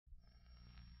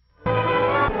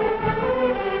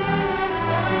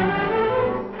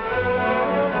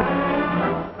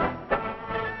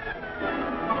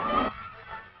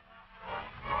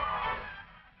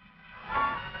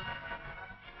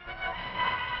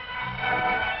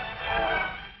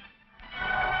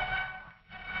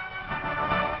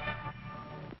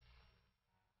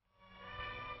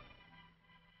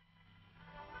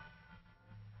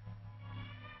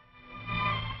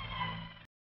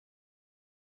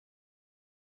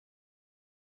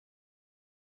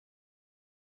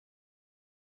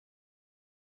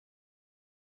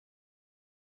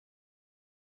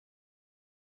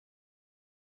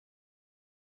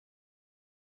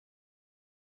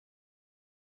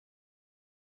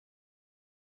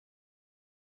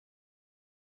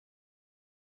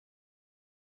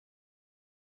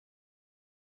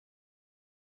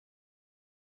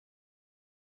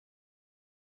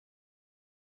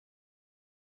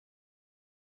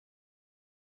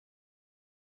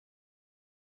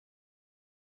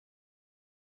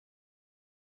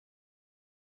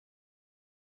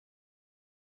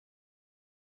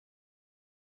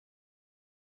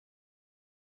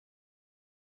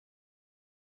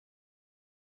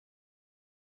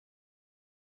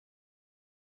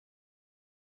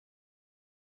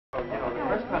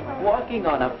walking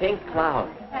on a pink cloud.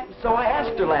 So I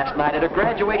asked her last night at her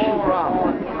graduation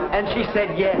prom, and she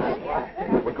said yes.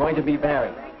 We're going to be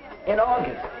married in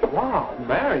August. Wow,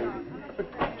 married? But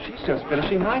she's just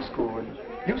finishing high school, and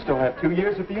you still have 2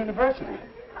 years at the university.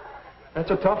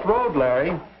 That's a tough road,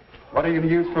 Larry. What are you going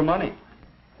to use for money?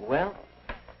 Well,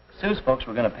 Sue's folks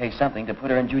were going to pay something to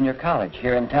put her in junior college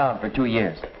here in town for 2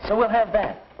 years. So we'll have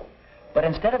that. But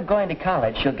instead of going to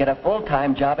college, she'll get a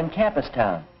full-time job in campus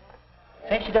town.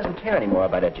 Say she doesn't care anymore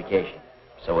about education.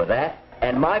 So with that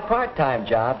and my part-time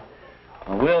job,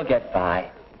 we'll get by.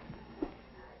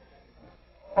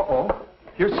 Uh-oh.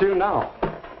 Here's Sue now.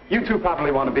 You two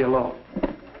probably want to be alone.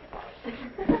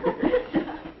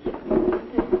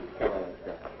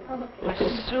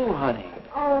 Sue, honey.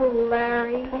 Oh,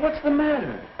 Larry. Well, what's the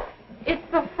matter? It's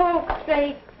for folks'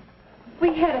 sake.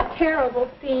 We had a terrible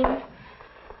scene.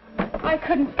 I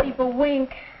couldn't sleep a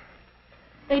wink.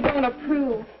 They don't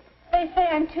approve. They say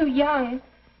I'm too young.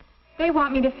 They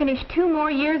want me to finish 2 more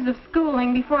years of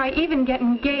schooling before I even get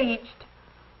engaged.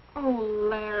 Oh,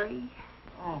 Larry.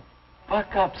 Oh,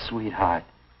 buck up, sweetheart.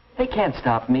 They can't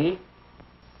stop me.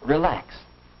 Relax.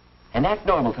 And act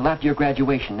normal till after your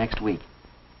graduation next week.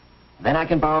 Then I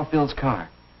can borrow Phil's car.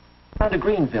 Down to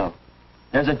Greenville.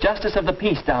 There's a justice of the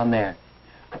peace down there.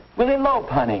 We'll elope,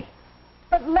 honey.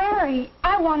 But, Larry,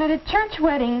 I wanted a church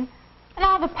wedding. And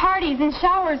all the parties and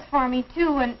showers for me,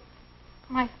 too. And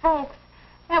my folks,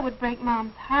 that would break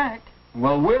Mom's heart.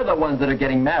 Well, we're the ones that are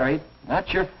getting married,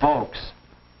 not your folks.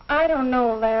 I don't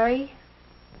know, Larry.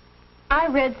 I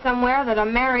read somewhere that a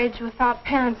marriage without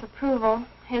parents' approval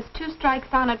has 2 strikes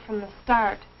on it from the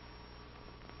start.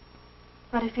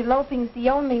 But if eloping's the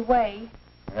only way...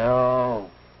 No,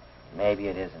 maybe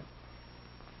it isn't.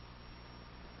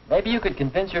 Maybe you could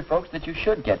convince your folks that you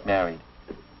should get married.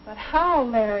 But how,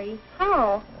 Larry?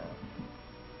 How?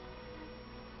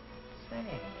 Say,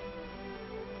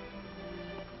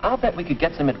 I'll bet we could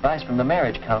get some advice from the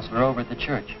marriage counselor over at the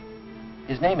church.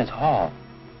 His name is Hall.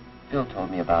 Phil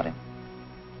told me about him.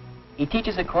 He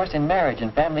teaches a course in marriage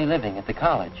and family living at the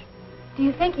college. Do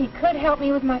you think he could help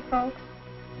me with my folks?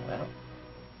 Well,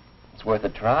 it's worth a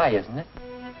try, isn't it?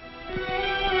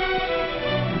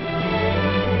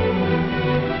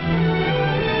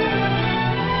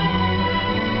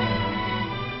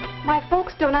 My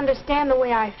folks don't understand the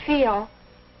way I feel.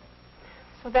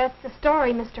 So that's the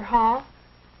story, Mr. Hall.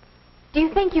 Do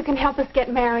you think you can help us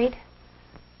get married?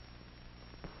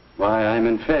 Why, I'm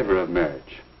in favor of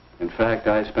marriage. In fact,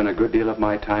 I spend a good deal of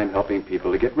my time helping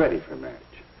people to get ready for marriage.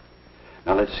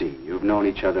 Now, let's see. You've known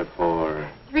each other for...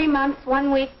 3 months,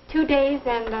 1 week, 2 days,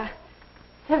 and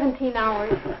 17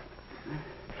 hours.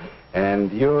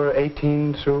 And you're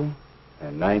 18, Sue?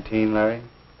 And 19, Larry?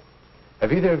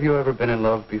 Have either of you ever been in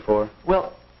love before?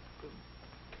 Well,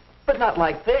 but not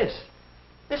like this.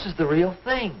 This is the real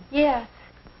thing. Yes.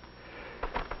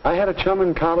 I had a chum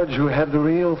in college who had the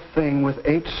real thing with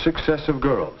 8 successive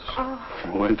girls.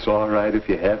 Oh. Well, it's all right if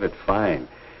you have it, fine.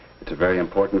 It's a very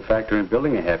important factor in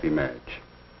building a happy marriage.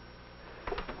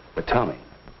 But tell me,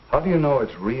 how do you know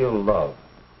it's real love,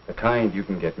 the kind you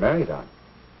can get married on?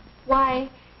 Why,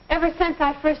 ever since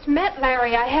I first met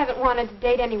Larry, I haven't wanted to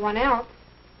date anyone else.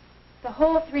 The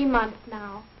whole 3 months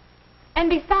now. And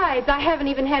besides, I haven't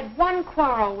even had 1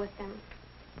 quarrel with him.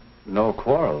 No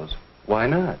quarrels? Why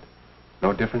not?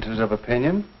 No differences of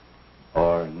opinion?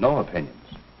 Or no opinions?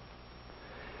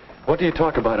 What do you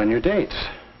talk about on your dates?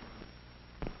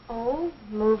 Oh,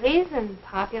 movies and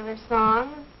popular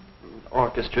songs.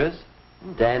 Orchestras,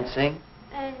 dancing.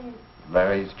 And...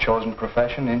 Larry's chosen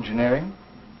profession, engineering?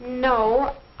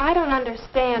 No, I don't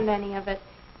understand any of it.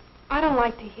 I don't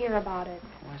like to hear about it.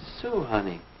 Why, Sue,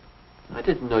 honey, I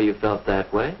didn't know you felt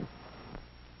that way.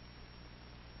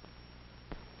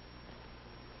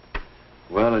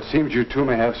 Well, it seems you two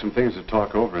may have some things to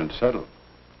talk over and settle.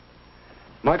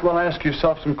 Might well ask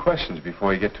yourself some questions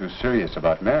before you get too serious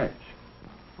about marriage.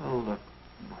 Well,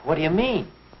 what do you mean?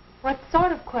 What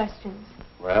sort of questions?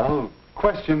 Well,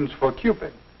 questions for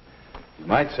Cupid. You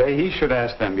might say he should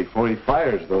ask them before he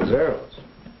fires those arrows.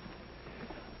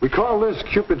 We call this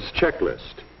Cupid's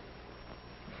checklist.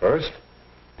 First,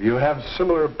 do you have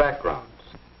similar backgrounds,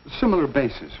 similar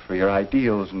bases for your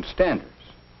ideals and standards?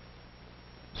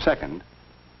 Second,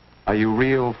 are you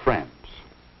real friends,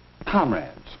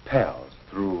 comrades, pals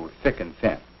through thick and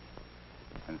thin?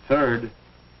 And third,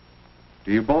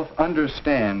 do you both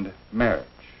understand marriage?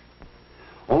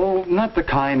 Oh, not the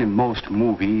kind in most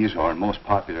movies or in most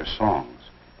popular songs,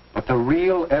 but the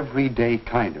real everyday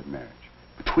kind of marriage,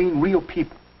 between real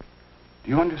people. Do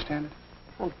you understand it?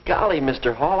 Well, golly,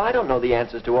 Mr. Hall, I don't know the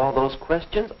answers to all those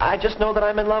questions. I just know that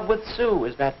I'm in love with Sue.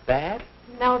 Is that bad?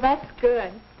 No, that's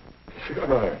good.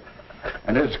 Sure.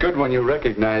 And it's good when you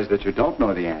recognize that you don't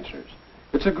know the answers.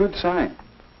 It's a good sign.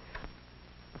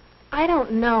 I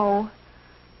don't know.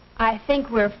 I think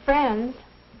we're friends.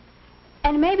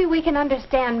 And maybe we can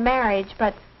understand marriage,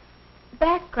 but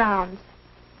backgrounds,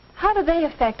 how do they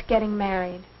affect getting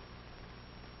married?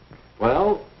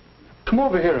 Well, come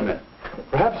over here a minute.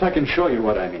 Perhaps I can show you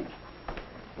what I mean.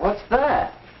 What's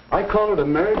that? I call it a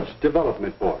marriage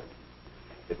development board.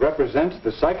 It represents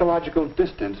the psychological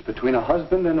distance between a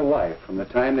husband and a wife from the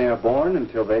time they are born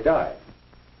until they die.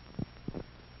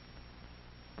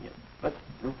 But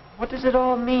what does it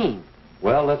all mean?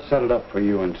 Well, let's set it up for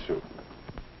you and Sue.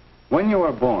 When you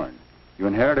are born, you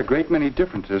inherit a great many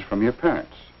differences from your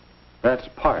parents. That's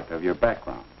part of your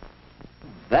background.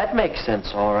 That makes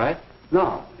sense, all right.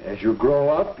 Now, as you grow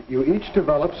up, you each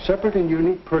develop separate and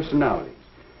unique personalities.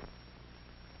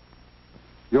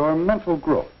 Your mental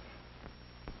growth,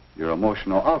 your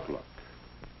emotional outlook,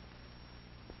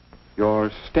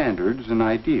 your standards and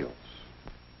ideals.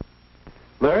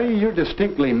 Larry, your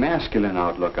distinctly masculine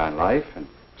outlook on life, and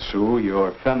Sue,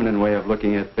 your feminine way of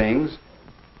looking at things,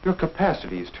 your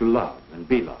capacities to love and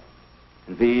be loved.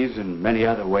 In these and many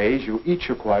other ways, you each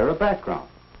acquire a background,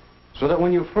 so that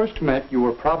when you first met, you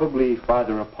were probably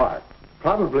farther apart,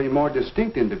 probably more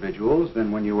distinct individuals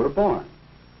than when you were born.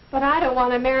 But I don't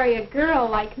want to marry a girl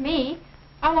like me.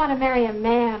 I want to marry a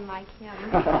man like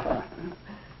him.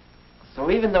 So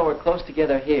even though we're close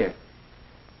together here,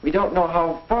 we don't know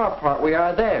how far apart we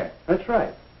are there. That's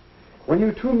right. When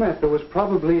you two met, there was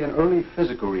probably an early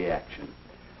physical reaction,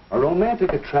 a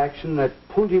romantic attraction that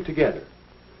pulled you together,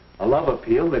 a love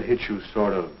appeal that hit you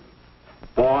sort of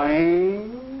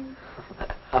boing.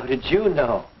 How did you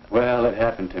know? Well, it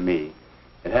happened to me.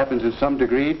 It happens in some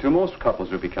degree to most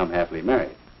couples who become happily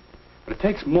married. But it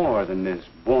takes more than this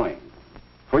boing.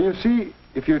 For you see,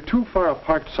 if you're too far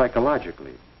apart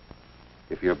psychologically,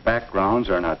 if your backgrounds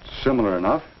are not similar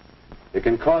enough, it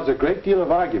can cause a great deal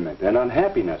of argument and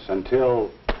unhappiness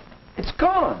until... It's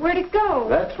gone. Where'd it go?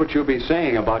 That's what you'll be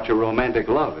saying about your romantic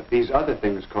love if these other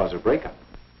things cause a breakup.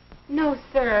 No,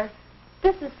 sir.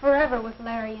 This is forever with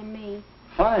Larry and me.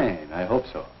 Fine, I hope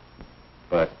so.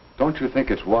 But don't you think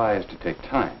it's wise to take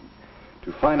time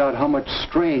to find out how much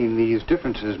strain these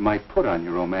differences might put on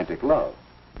your romantic love?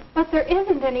 But there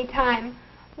isn't any time.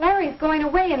 Larry's going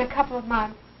away in a couple of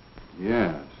months.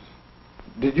 Yes.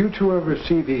 Did you two ever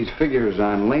see these figures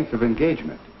on length of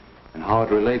engagement and how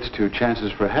it relates to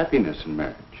chances for happiness in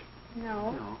marriage?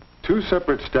 No. Two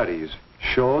separate studies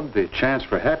showed the chance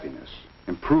for happiness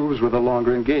improves with a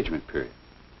longer engagement period.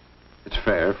 It's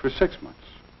fair for 6 months,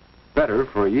 better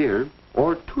for a year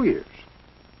or 2 years.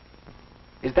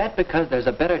 Is that because there's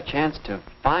a better chance to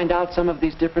find out some of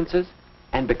these differences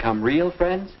and become real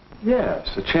friends?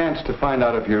 Yes, a chance to find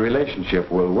out if your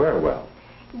relationship will wear well.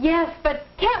 Yes, but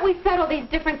can't we settle these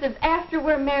differences after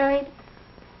we're married?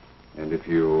 And if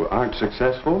you aren't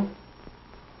successful,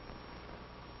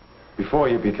 before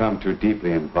you become too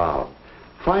deeply involved,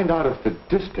 find out if the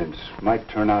distance might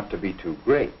turn out to be too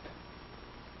great.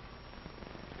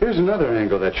 Here's another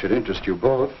angle that should interest you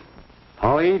both.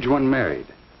 How age when married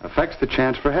affects the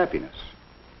chance for happiness.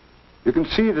 You can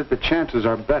see that the chances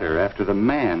are better after the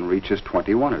man reaches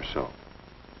 21 or so.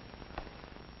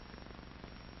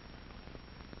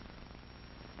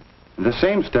 The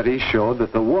same study showed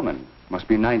that the woman must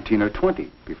be 19 or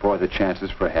 20 before the chances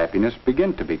for happiness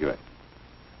begin to be good.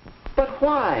 But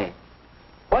why?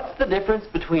 What's the difference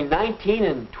between 19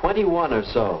 and 21 or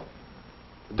so?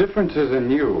 The difference is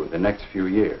in you the next few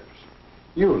years.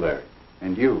 You, Larry,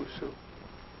 and you, Sue.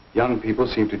 Young people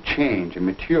seem to change and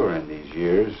mature in these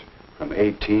years from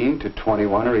 18 to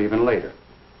 21 or even later.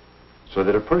 So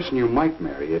that a person you might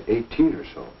marry at 18 or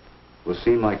so will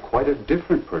seem like quite a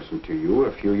different person to you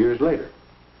a few years later.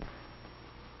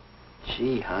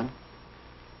 Gee, hon.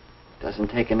 Doesn't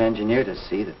take an engineer to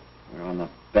see that we're on the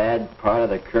bad part of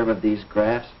the curve of these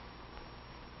graphs.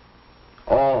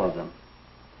 All of them.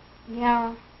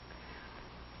 Yeah.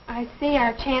 I see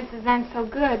our chances aren't so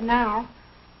good now.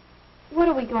 What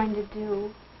are we going to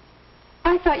do?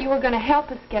 I thought you were going to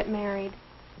help us get married.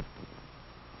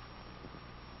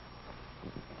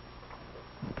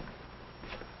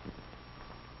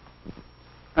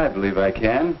 I believe I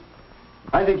can.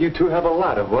 I think you two have a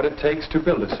lot of what it takes to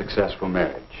build a successful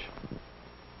marriage.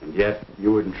 And yet,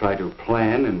 you wouldn't try to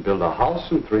plan and build a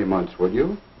house in 3 months, would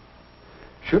you?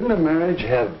 Shouldn't a marriage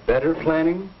have better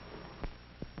planning?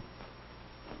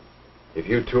 If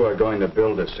you two are going to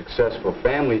build a successful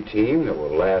family team that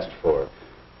will last for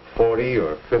 40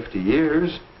 or 50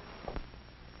 years,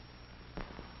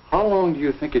 how long do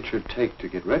you think it should take to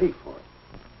get ready for it?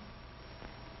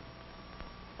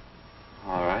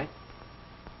 All right.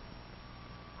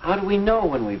 we know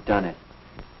when we've done it?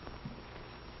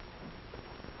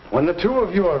 When the two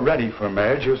of you are ready for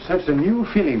marriage, you'll sense a new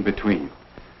feeling between you.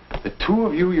 The two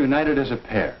of you united as a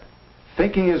pair,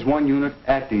 thinking as one unit,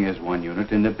 acting as one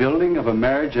unit, in the building of a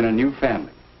marriage and a new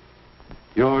family.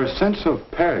 Your sense of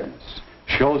pairedness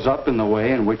shows up in the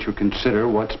way in which you consider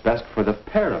what's best for the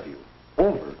pair of you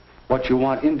over what you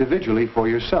want individually for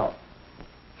yourself.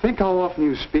 Think how often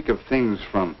you speak of things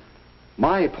from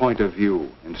my point of view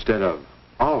instead of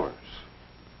ours.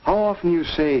 How often you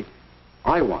say,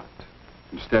 I want,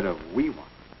 instead of we want.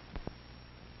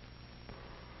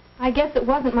 I guess it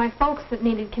wasn't my folks that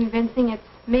needed convincing, it's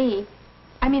me.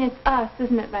 I mean, it's us,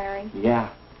 isn't it, Larry? Yeah,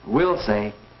 we'll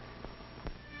say.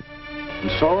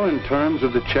 And so, in terms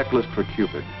of the checklist for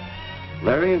Cupid,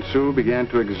 Larry and Sue began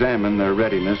to examine their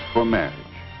readiness for marriage.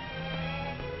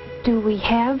 Do we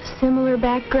have similar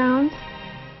backgrounds?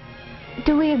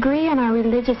 Do we agree on our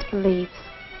religious beliefs?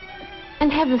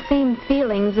 And have the same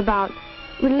feelings about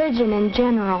religion in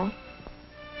general?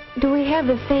 Do we have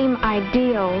the same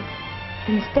ideals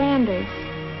and standards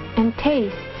and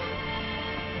tastes?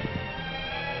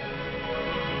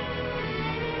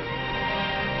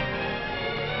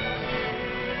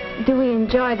 Do we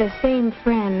enjoy the same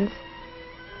friends?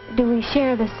 Do we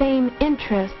share the same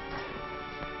interests?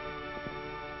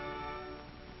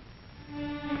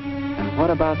 And what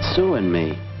about Sue and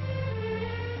me?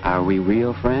 Are we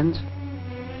real friends?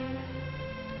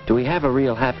 Do we have a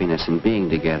real happiness in being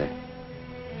together?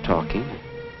 Talking?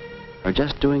 Or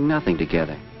just doing nothing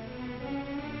together?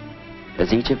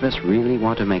 Does each of us really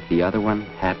want to make the other one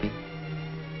happy?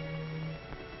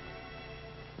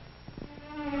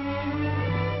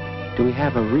 Do we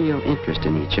have a real interest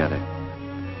in each other?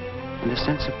 And a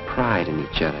sense of pride in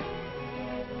each other?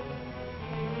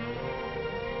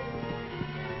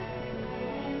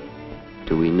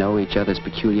 Do we know each other's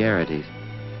peculiarities?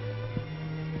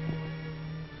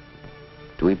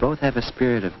 Do we both have a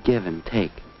spirit of give and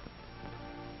take?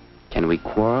 Can we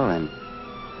quarrel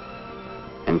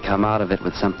and come out of it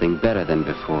with something better than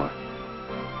before?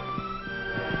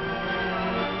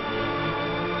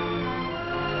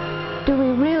 Do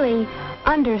we really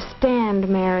understand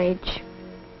marriage?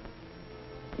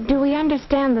 Do we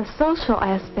understand the social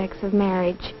aspects of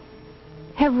marriage?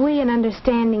 Have we an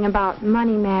understanding about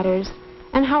money matters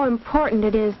and how important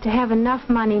it is to have enough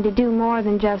money to do more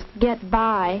than just get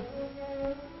by?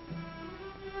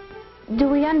 Do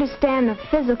we understand the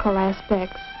physical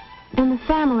aspects and the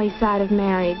family side of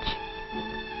marriage?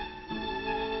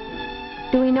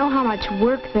 Do we know how much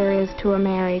work there is to a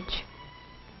marriage?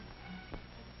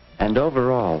 And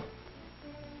overall,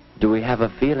 do we have a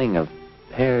feeling of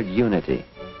paired unity?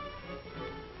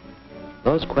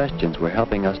 Those questions were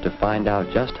helping us to find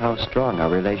out just how strong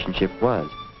our relationship was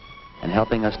and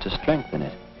helping us to strengthen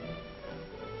it.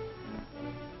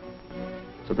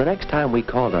 So the next time we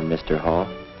called on Mr. Hall,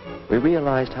 we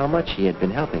realized how much he had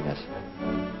been helping us.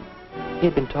 He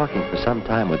had been talking for some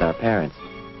time with our parents,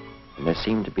 and there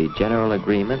seemed to be general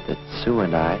agreement that Sue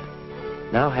and I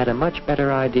now had a much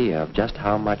better idea of just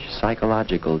how much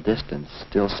psychological distance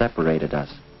still separated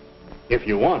us. If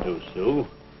you want to, Sue,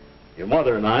 your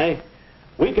mother and I,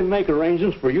 we can make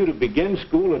arrangements for you to begin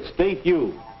school at State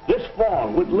U this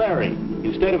fall with Larry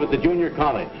instead of at the junior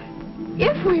college.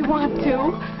 If we want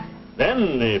to.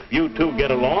 Then, if you two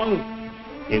get along,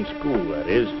 in school, that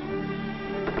is,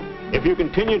 if you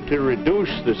continue to reduce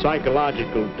the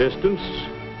psychological distance,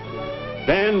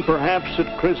 then perhaps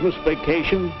at Christmas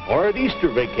vacation or at Easter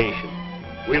vacation,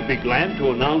 we'll be glad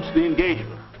to announce the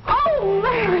engagement. Oh,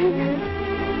 Larry!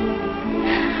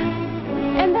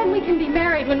 And then we can be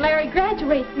married when Larry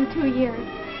graduates in 2 years.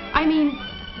 I mean,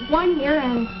 1 year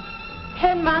and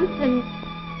 10 months and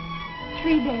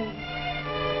 3 days.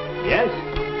 Yes,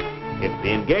 if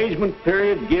the engagement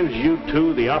period gives you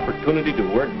two the opportunity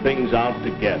to work things out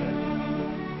together.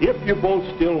 If you both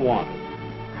still want it.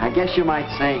 I guess you might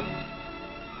say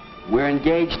we're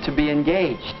engaged to be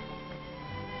engaged.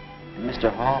 And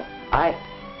Mr. Hall,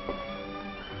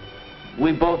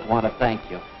 we both want to thank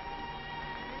you.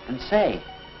 And say,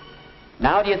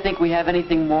 now do you think we have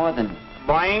anything more than...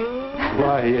 Boing!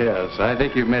 Why, yes, I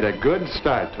think you've made a good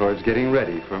start towards getting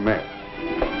ready for marriage.